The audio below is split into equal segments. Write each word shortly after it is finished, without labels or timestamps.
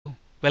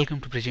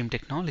Welcome to Presume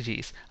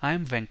Technologies. I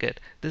am Venkat.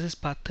 This is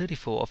part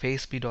 34 of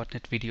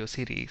ASP.NET video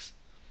series.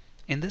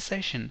 In this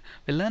session,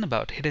 we'll learn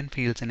about hidden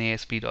fields in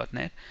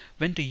ASP.NET,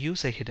 when to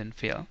use a hidden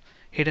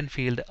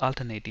field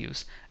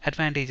alternatives,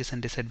 advantages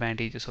and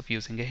disadvantages of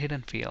using a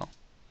hidden field.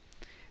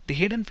 The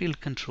hidden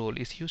field control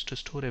is used to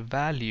store a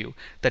value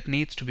that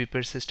needs to be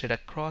persisted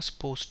across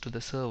posts to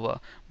the server,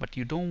 but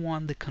you don't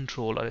want the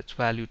control or its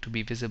value to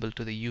be visible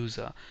to the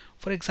user.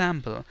 For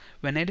example,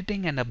 when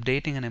editing and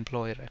updating an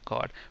employee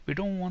record, we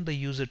don't want the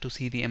user to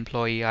see the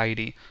employee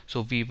ID,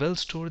 so we will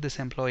store this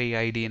employee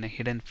ID in a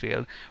hidden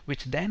field,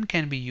 which then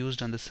can be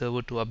used on the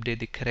server to update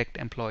the correct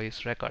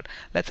employee's record.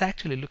 Let's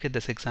actually look at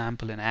this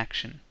example in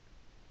action.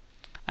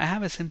 I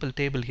have a simple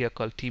table here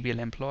called TBL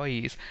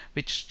employees,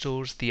 which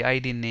stores the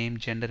ID, name,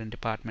 gender and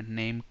department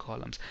name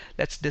columns.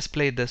 Let's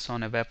display this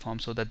on a web form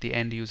so that the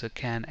end user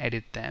can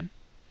edit them.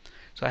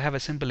 So I have a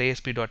simple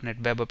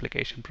ASP.NET web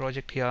application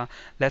project here.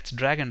 Let's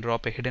drag and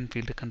drop a hidden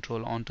field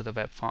control onto the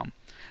web form.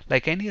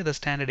 Like any other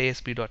standard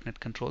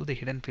ASP.NET control, the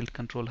hidden field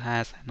control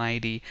has an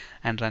ID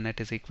and runIt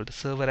is equal to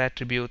server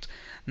attributes.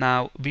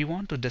 Now we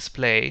want to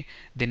display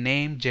the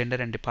name, gender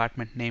and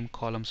department name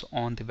columns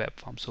on the web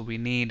form. So we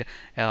need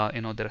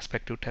the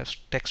respective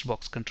text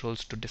box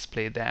controls to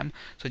display them.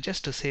 So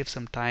just to save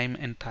some time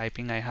in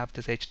typing, I have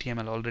this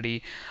HTML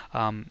already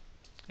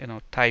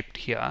typed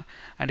here,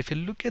 and if you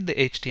look at the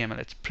HTML,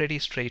 it's pretty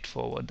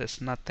straightforward. There's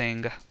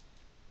nothing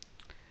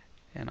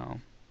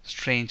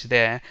strange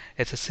there.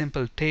 It's a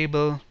simple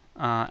table,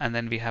 and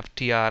then we have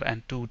tr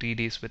and two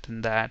tds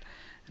within that.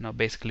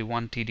 Basically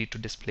one td to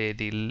display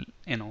the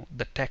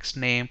the text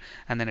name,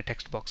 and then a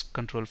text box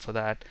control for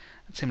that.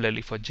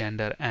 Similarly for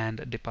gender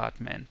and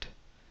department.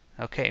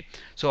 Okay,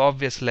 so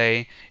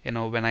obviously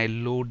when I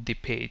load the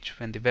page,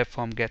 when the web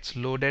form gets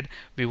loaded,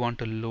 we want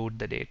to load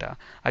the data.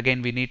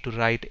 Again, we need to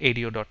write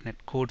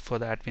ADO.NET code for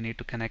that. We need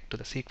to connect to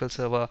the SQL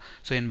server.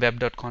 So in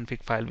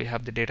web.config file, we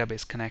have the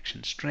database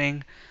connection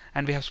string,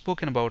 and we have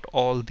spoken about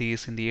all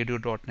these in the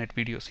ADO.NET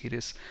video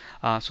series.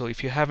 So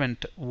if you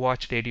haven't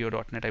watched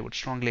ADO.NET, I would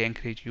strongly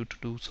encourage you to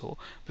do so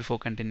before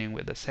continuing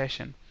with the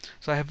session.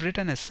 So I have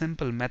written a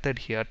simple method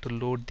here to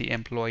load the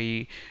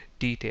employee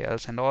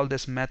details, and all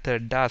this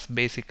method does,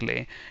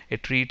 basically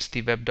it reads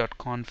the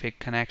web.config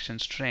connection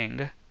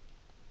string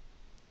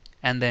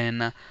and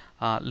then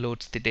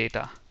loads the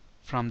data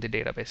from the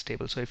database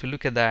table. So if you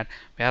look at that,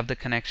 we have the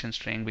connection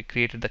string, we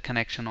created the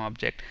connection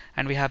object,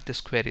 and we have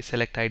this query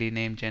select ID,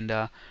 name,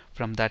 gender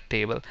from that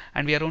table,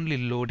 and we are only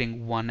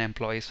loading one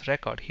employee's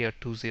record here,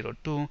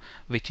 202,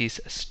 which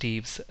is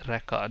Steve's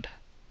record.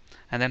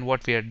 And then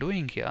what we are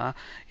doing here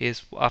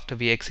is, after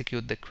we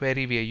execute the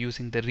query, we are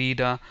using the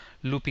reader,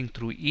 looping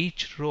through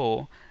each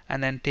row,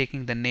 and then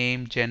taking the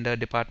name, gender,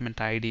 department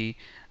ID,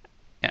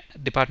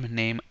 department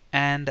name,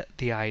 and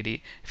the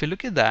ID. If you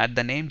look at that,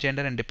 the name,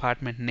 gender, and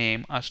department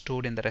name are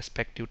stored in the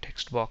respective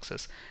text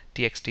boxes: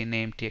 txt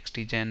name,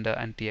 txt gender,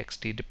 and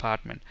txt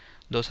department.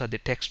 Those are the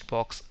text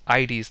box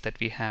IDs that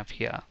we have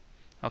here.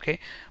 Okay,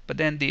 but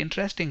then the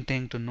interesting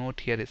thing to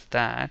note here is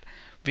that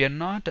we are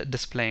not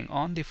displaying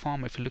on the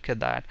form. If you look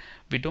at that,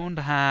 we don't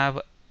have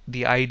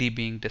the ID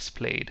being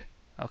displayed.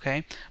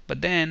 Okay,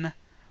 but then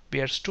we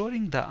are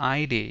storing the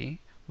ID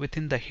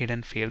within the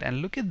hidden field,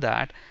 and look at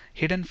that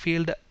hidden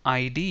field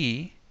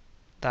ID.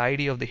 The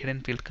ID of the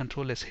hidden field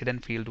control is hidden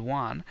field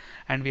 1,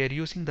 and we are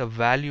using the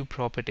value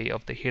property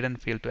of the hidden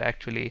field to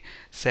actually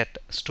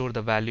store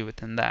the value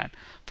within that.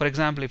 For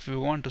example, if we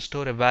want to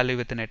store a value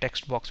within a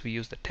text box, we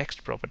use the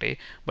text property,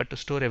 but to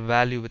store a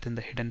value within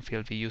the hidden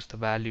field, we use the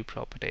value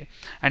property.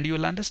 And you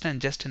will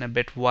understand just in a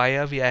bit why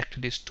are we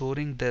actually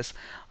storing this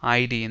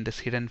ID in this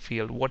hidden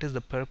field. What is the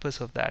purpose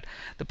of that?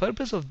 The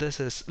purpose of this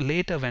is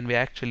later when we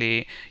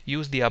actually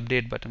use the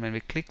update button, when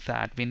we click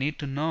that, we need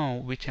to know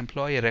which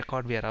employee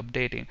record we are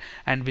updating,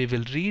 and we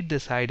will read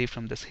this ID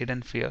from this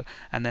hidden field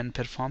and then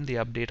perform the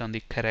update on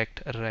the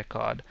correct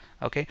record.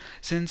 Okay,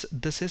 since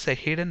this is a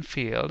hidden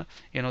field,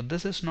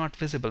 this is not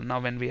visible. Now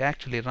when we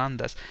actually run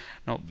this,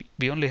 now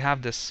we only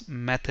have this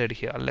method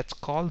here. Let's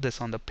call this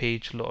on the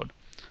page load.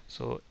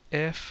 So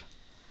if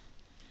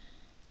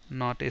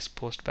not is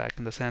post back,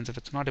 in the sense, if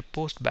it's not a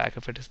post back,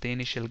 if it is the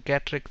initial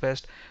get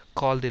request,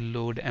 call the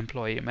load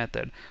employee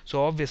method.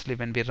 So obviously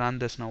when we run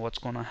this now, what's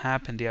going to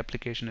happen, the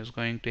application is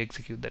going to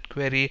execute that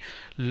query,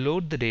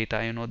 load the data,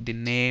 the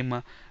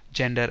name,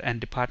 gender and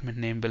department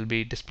name will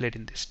be displayed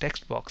in these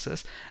text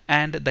boxes,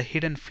 and the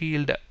hidden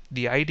field,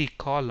 the ID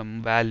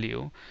column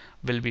value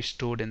will be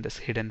stored in this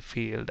hidden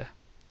field.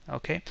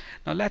 Okay,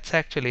 now let's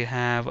actually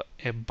have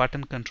a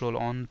button control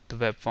on the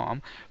web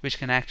form which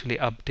can actually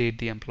update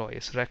the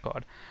employee's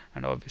record.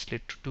 And obviously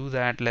to do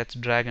that, let's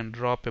drag and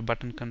drop a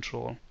button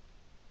control.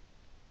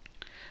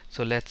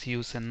 So let's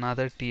use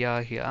another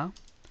tr here,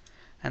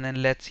 and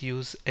then let's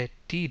use a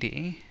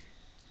td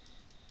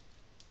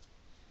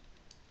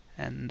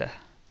and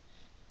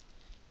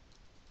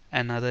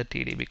another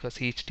td,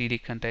 because each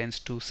td contains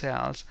two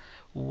cells.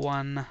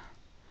 One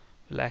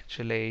will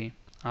actually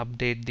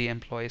update the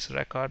employee's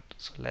record.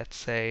 So let's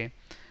say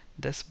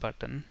this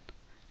button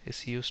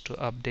is used to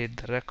update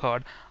the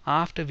record.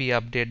 After we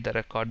update the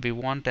record, we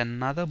want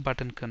another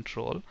button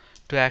control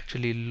to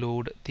actually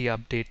load the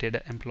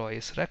updated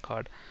employee's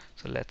record.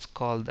 So let's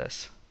call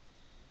this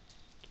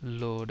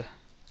load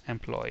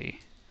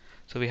employee.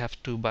 So we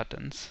have two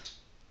buttons.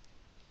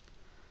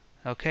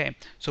 Okay,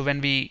 so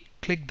when we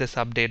click this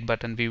update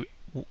button, we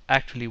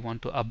actually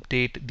want to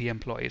update the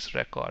employee's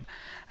record.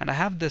 And I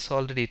have this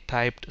already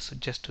typed, so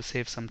just to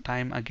save some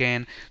time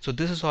again. So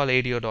this is all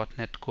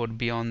ADO.NET code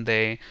beyond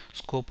the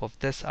scope of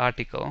this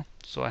article.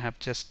 So I have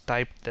just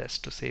typed this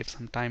to save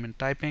some time in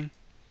typing.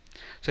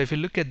 So if you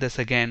look at this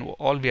again,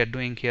 all we are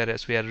doing here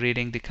is we are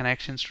reading the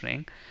connection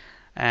string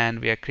and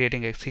we are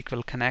creating a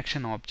SQL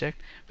connection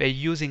object. We are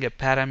using a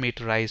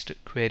parameterized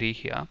query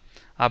here.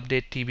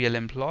 Update TBL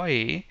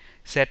employee,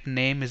 set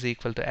name is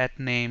equal to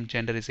 @name,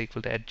 gender is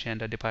equal to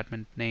 @gender,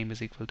 department name is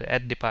equal to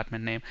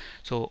 @department name.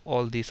 So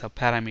all these are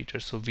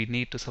parameters. So we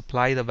need to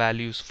supply the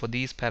values for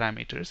these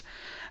parameters.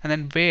 And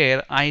then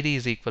where ID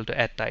is equal to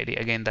 @ID.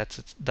 Again, that's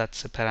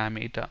a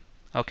parameter.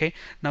 Okay.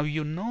 Now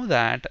you know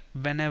that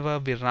whenever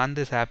we run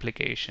this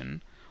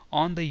application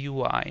on the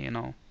UI,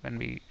 when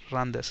we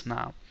run this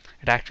now,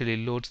 it actually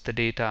loads the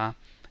data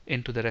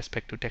into the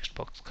respective text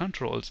box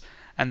controls,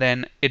 and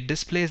then it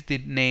displays the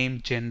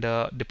name,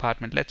 gender,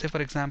 department. Let's say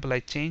for example I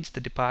change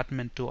the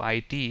department to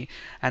IT,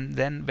 and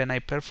then when I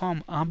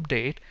perform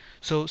update,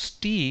 so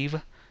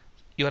Steve,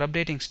 you're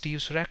updating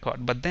Steve's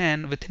record, but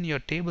then within your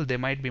table there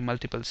might be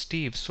multiple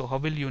Steves. So how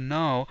will you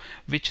know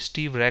which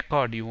Steve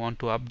record you want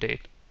to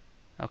update?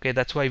 Okay,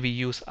 that's why we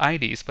use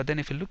IDs. But then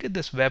if you look at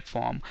this web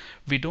form,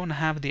 we don't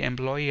have the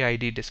employee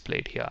ID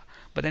displayed here.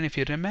 But then if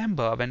you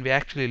remember, when we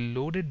actually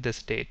loaded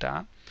this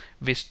data,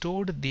 we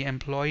stored the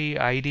employee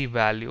ID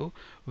value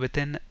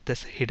within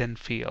this hidden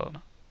field.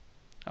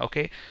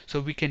 Okay, so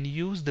we can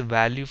use the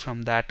value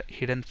from that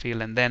hidden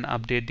field and then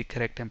update the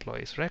correct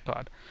employee's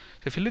record.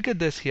 So if you look at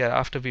this here,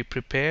 after we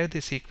prepare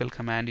the SQL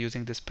command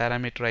using this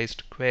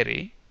parameterized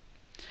query,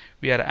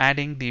 we are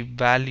adding the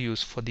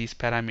values for these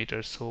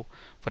parameters. So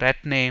for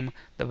 @name,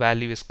 the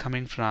value is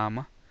coming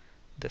from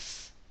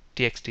this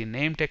txt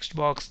name text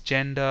box,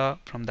 gender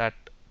from that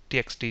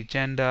txt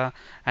gender,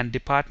 and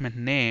department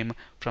name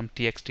from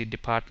txt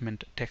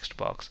department text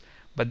box.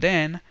 But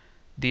then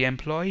the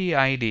employee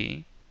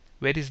ID,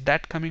 where is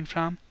that coming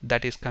from?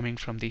 That is coming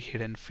from the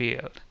hidden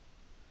field.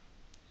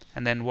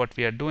 And then what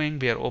we are doing,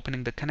 we are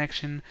opening the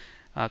connection,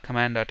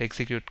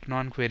 command.execute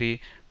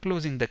non-query,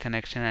 closing the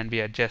connection, and we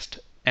are just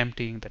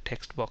emptying the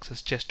text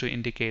boxes just to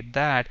indicate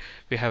that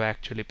we have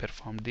actually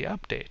performed the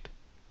update.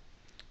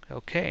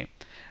 Okay,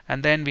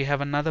 and then we have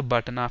another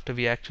button after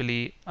we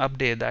actually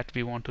update that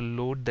we want to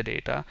load the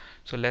data.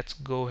 So let's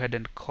go ahead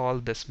and call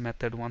this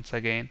method once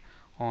again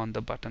on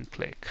the button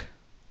click.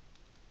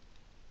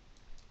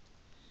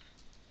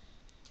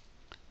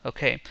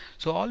 Okay,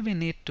 so all we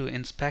need to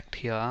inspect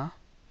here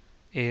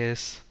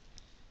is,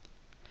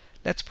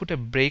 let's put a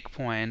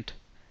breakpoint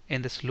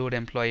in this load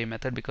employee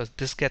method, because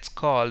this gets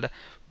called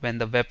when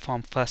the web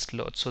form first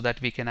loads, so that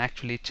we can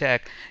actually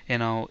check,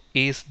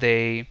 is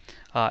the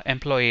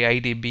employee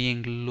ID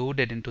being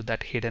loaded into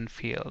that hidden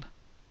field.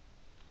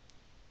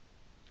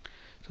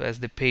 So as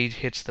the page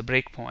hits the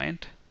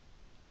breakpoint,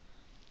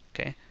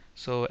 okay,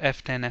 so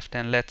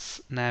F10, let's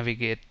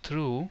navigate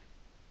through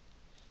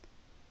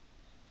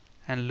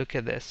and look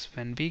at this.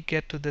 When we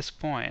get to this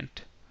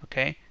point,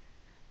 okay,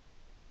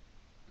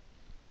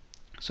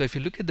 so if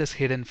you look at this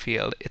hidden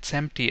field, it's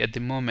empty at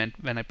the moment.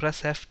 When I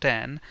press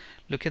F10,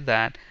 look at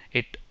that,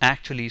 it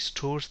actually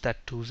stores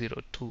that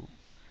 202.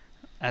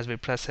 As we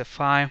press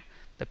F5,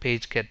 the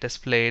page gets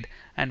displayed,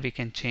 and we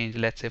can change,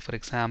 let's say for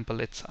example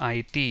it's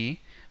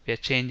IT. We are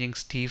changing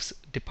Steve's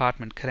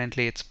department.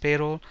 Currently it's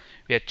payroll.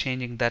 We are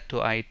changing that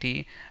to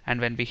IT, and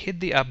when we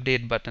hit the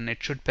update button,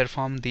 it should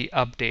perform the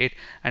update.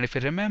 And if you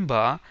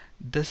remember,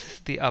 this is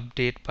the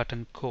update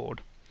button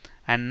code.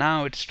 And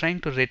now it's trying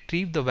to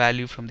retrieve the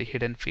value from the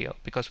hidden field,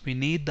 because we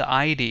need the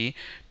ID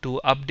to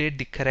update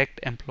the correct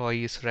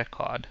employee's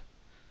record.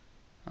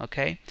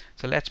 Okay,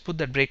 so let's put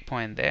that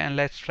breakpoint there, and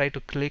let's try to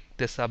click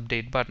this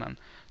update button.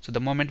 So the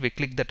moment we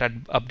click that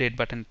update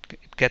button,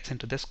 it gets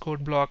into this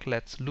code block.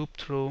 Let's loop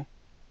through.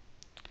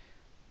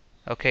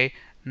 Okay,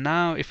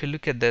 now if you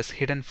look at this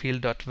hidden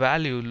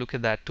field.value, look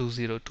at that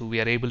 202.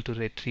 We are able to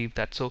retrieve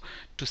that. So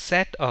to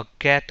set or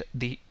get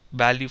the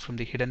value from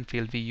the hidden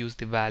field, we use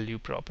the value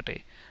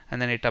property,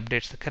 and then it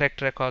updates the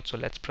correct record. So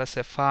let's press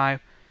F5,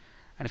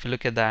 and if you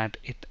look at that,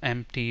 it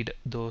emptied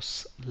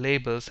those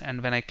labels.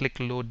 And when I click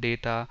load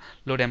data,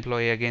 load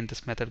employee, again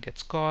this method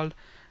gets called,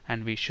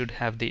 and we should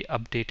have the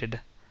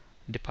updated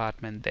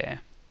department there.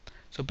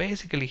 So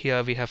basically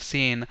here we have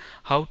seen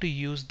how to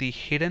use the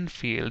hidden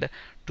field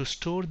to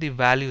store the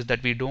values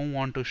that we don't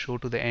want to show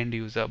to the end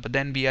user, but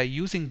then we are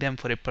using them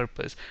for a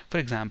purpose. For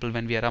example,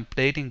 when we are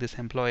updating this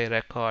employee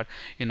record,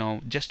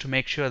 just to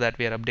make sure that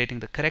we are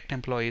updating the correct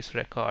employee's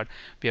record,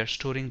 we are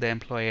storing the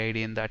employee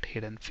ID in that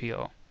hidden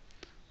field.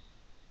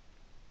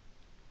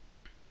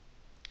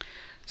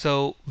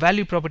 So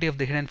value property of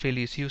the hidden field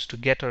is used to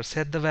get or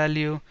set the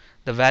value.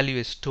 The value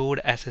is stored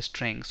as a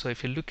string. So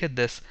if you look at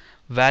this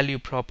value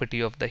property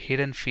of the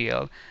hidden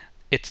field,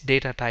 its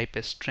data type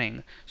is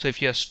string. So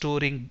if you are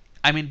storing,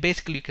 I mean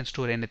basically you can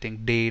store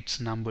anything, dates,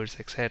 numbers,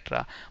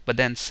 etc. But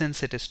then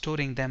since it is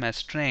storing them as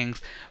strings,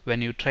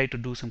 when you try to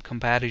do some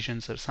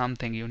comparisons or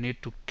something, you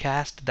need to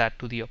cast that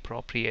to the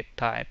appropriate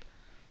type.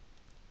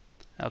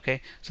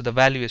 Okay, so the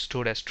value is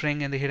stored as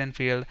string in the hidden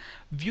field.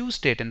 View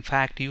state in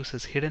fact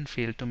uses hidden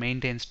field to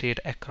maintain state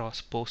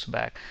across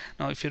postback.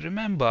 Now if you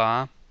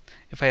remember,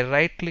 if I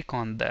right click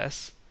on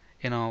this,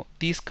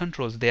 these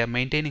controls, they are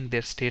maintaining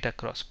their state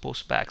across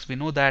postbacks. We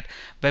know that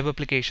web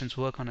applications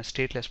work on a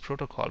stateless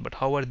protocol, but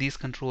how are these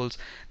controls,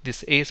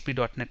 this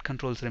ASP.NET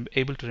controls,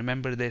 able to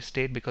remember their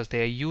state? Because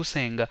they are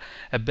using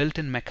a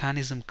built-in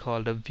mechanism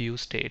called a view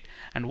state.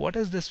 And what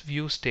is this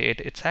view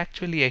state? It's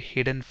actually a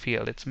hidden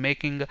field. It's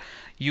making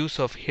use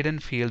of hidden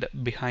field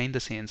behind the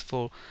scenes.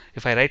 For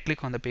if I right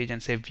click on the page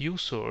and say view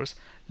source,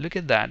 look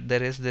at that,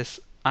 there is this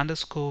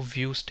underscore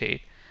view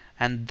state,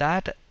 and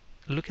that,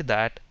 look at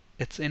that,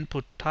 its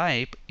input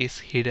type is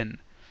hidden.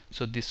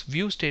 So this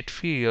view state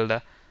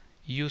field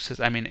uses,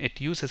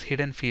 it uses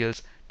hidden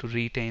fields to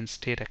retain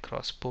state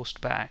across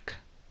postback.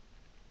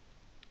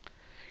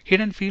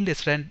 Hidden field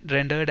is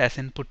rendered as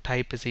input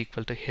type is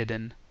equal to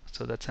hidden.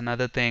 So that's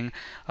another thing.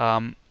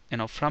 From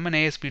an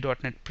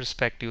ASP.NET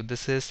perspective,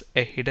 this is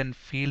a hidden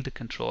field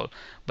control.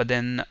 But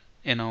then,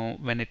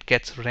 when it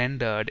gets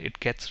rendered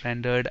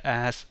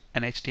as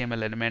an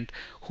HTML element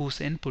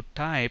whose input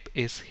type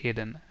is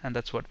hidden, and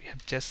that's what we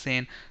have just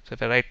seen. So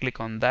if I right click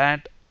on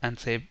that and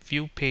say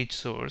view page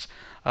source,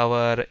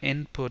 our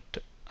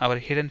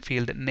hidden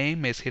field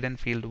name is hidden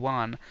field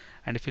 1,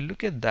 and if you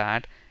look at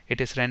that, it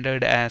is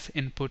rendered as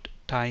input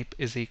type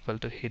is equal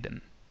to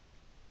hidden.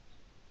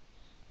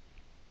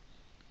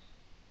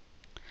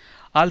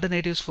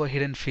 Alternatives for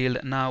hidden field.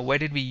 Now why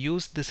did we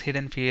use this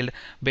hidden field?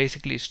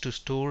 Basically is to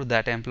store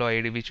that employee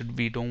ID which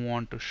we don't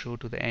want to show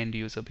to the end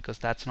user, because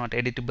that's not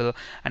editable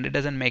and it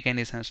doesn't make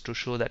any sense to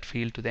show that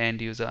field to the end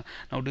user.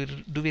 Now do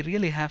we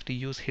really have to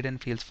use hidden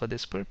fields for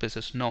this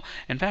purposes? No.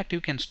 In fact,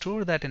 you can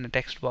store that in a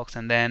text box,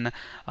 and then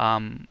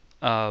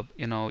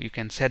you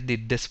can set the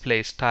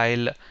display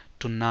style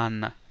to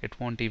none. It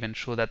won't even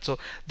show that. So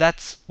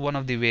that's one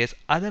of the ways.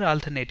 Other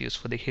alternatives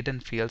for the hidden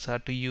fields are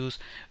to use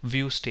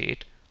view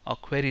state or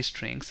query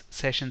strings,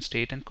 session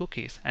state, and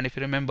cookies. And if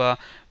you remember,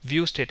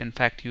 view state in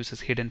fact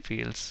uses hidden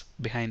fields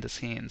behind the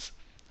scenes.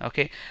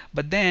 Okay,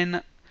 but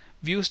then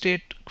view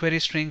state, query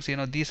strings,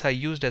 these are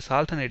used as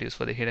alternatives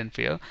for the hidden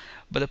field.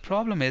 But the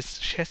problem is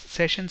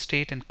session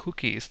state and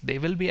cookies, they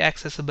will be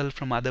accessible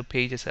from other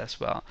pages as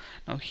well.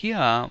 Now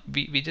here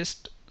we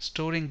just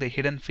storing the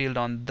hidden field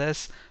on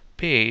this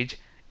page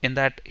in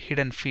that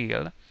hidden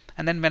field,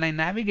 and then when I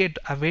navigate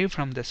away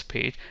from this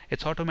page,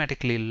 it's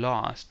automatically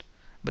lost.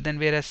 But then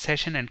whereas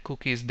session and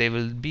cookies, they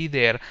will be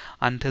there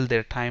until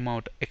their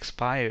timeout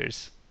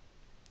expires.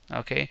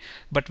 Okay,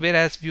 but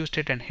whereas view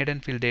state and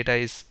hidden field data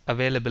is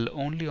available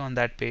only on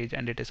that page,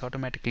 and it is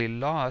automatically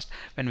lost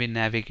when we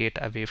navigate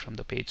away from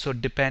the page. So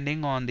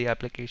depending on the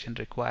application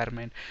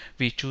requirement,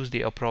 we choose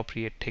the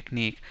appropriate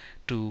technique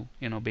to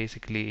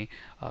basically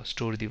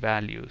store the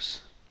values.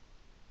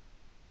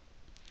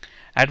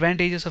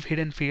 Advantages of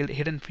hidden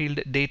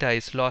field data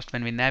is lost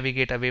when we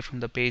navigate away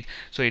from the page,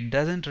 so it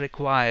doesn't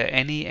require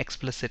any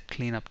explicit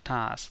cleanup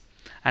task.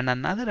 And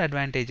another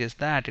advantage is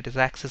that it is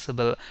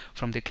accessible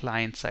from the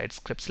client side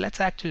scripts.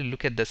 Let's actually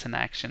look at this in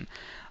action.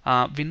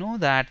 We know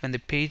that when the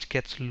page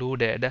gets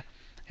loaded,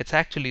 it's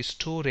actually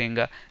storing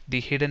the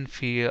hidden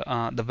field,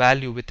 the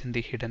value within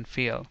the hidden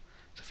field.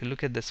 So if you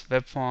look at this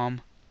web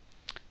form,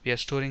 we are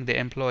storing the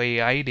employee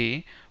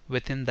ID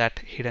within that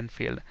hidden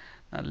field.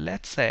 Now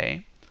let's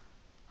say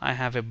I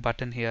have a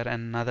button here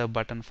and another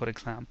button, for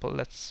example.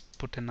 Let's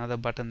put another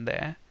button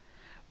there.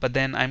 But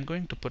then I'm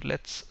going to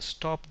let's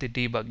stop the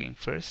debugging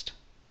first.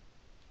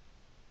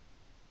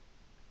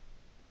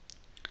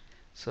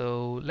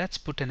 So let's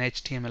put an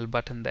HTML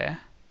button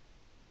there.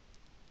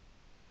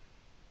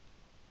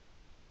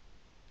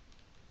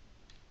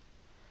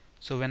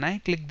 So when I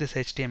click this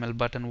HTML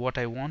button, what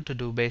I want to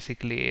do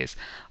basically is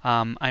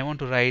I want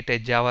to write a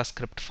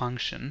JavaScript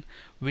function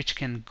which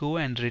can go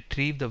and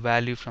retrieve the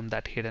value from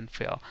that hidden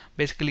field.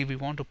 Basically, we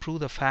want to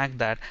prove the fact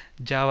that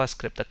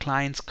JavaScript, the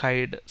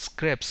client-side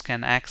scripts,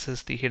 can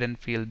access the hidden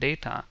field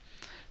data.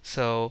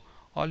 So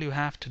all you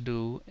have to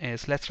do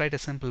is, let's write a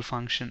simple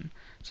function.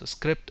 So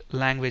script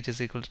language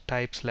is equal to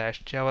type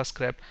slash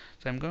JavaScript.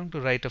 So I'm going to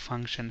write a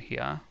function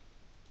here.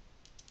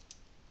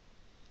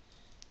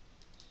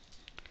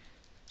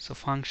 So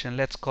function,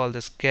 let's call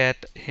this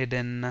get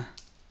hidden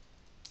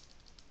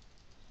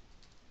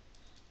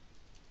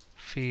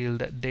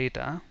field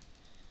data.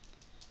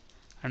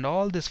 And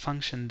all this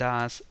function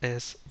does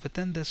is,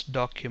 within this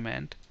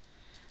document,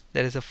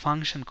 there is a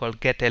function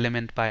called get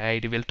element by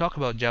ID. We'll talk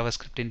about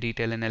JavaScript in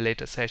detail in a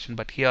later session,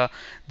 but here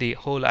the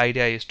whole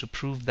idea is to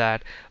prove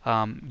that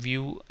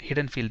view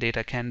hidden field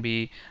data can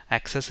be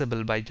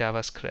accessible by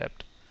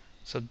JavaScript.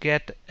 So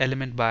get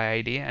element by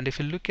ID, and if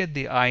you look at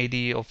the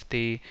ID of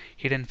the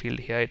hidden field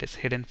here, it is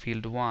hidden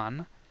field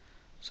 1.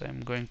 So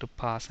I'm going to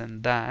pass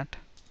in that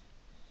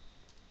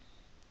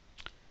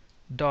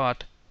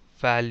dot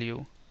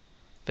value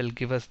will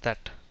give us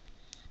that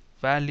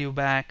value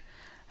back,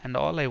 and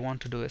all I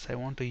want to do is I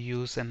want to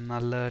use an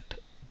alert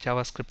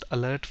JavaScript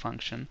alert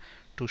function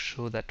to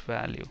show that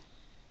value.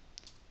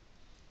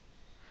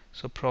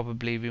 So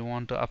probably we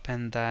want to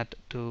append that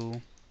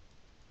to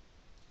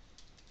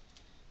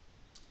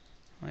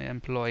my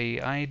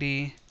employee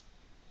ID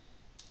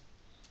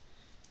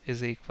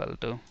is equal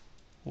to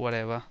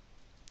whatever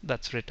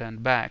that's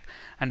returned back,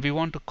 and we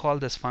want to call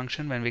this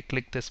function when we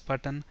click this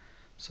button.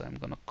 So I'm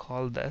going to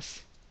call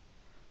this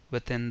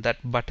within that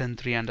button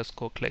 3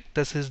 underscore click.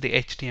 This is the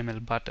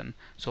HTML button.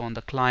 So on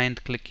the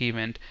client click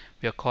event,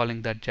 we are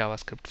calling that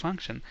JavaScript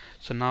function.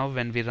 So now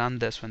when we run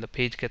this, when the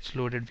page gets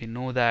loaded, we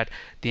know that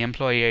the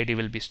employee ID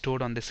will be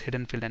stored on this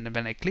hidden field. And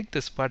when I click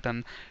this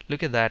button,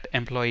 look at that,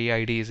 employee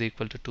ID is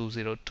equal to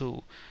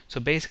 202. So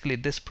basically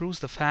this proves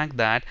the fact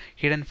that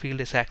hidden field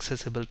is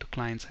accessible to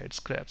client-side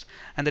scripts.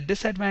 And the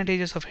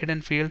disadvantages of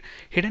hidden field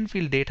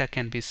data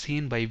can be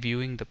seen by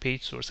viewing the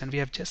page source, and we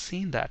have just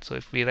seen that. So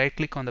if we right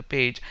click on the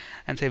page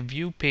and say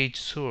view page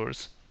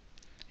source,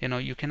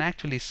 you can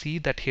actually see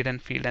that hidden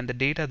field and the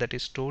data that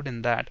is stored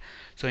in that.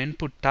 So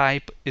input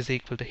type is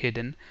equal to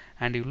hidden,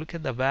 and you look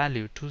at the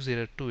value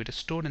 202, it is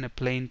stored in a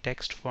plain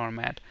text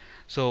format.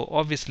 So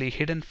obviously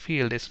hidden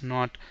field is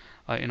not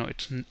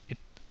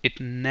it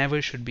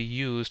never should be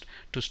used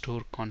to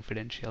store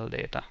confidential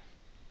data.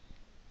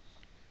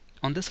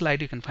 On this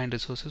slide you can find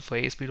resources for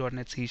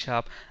ASP.NET C#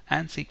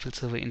 and SQL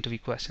Server interview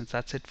questions.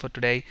 That's it for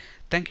today.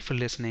 Thank you for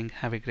listening.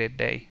 Have a great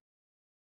day.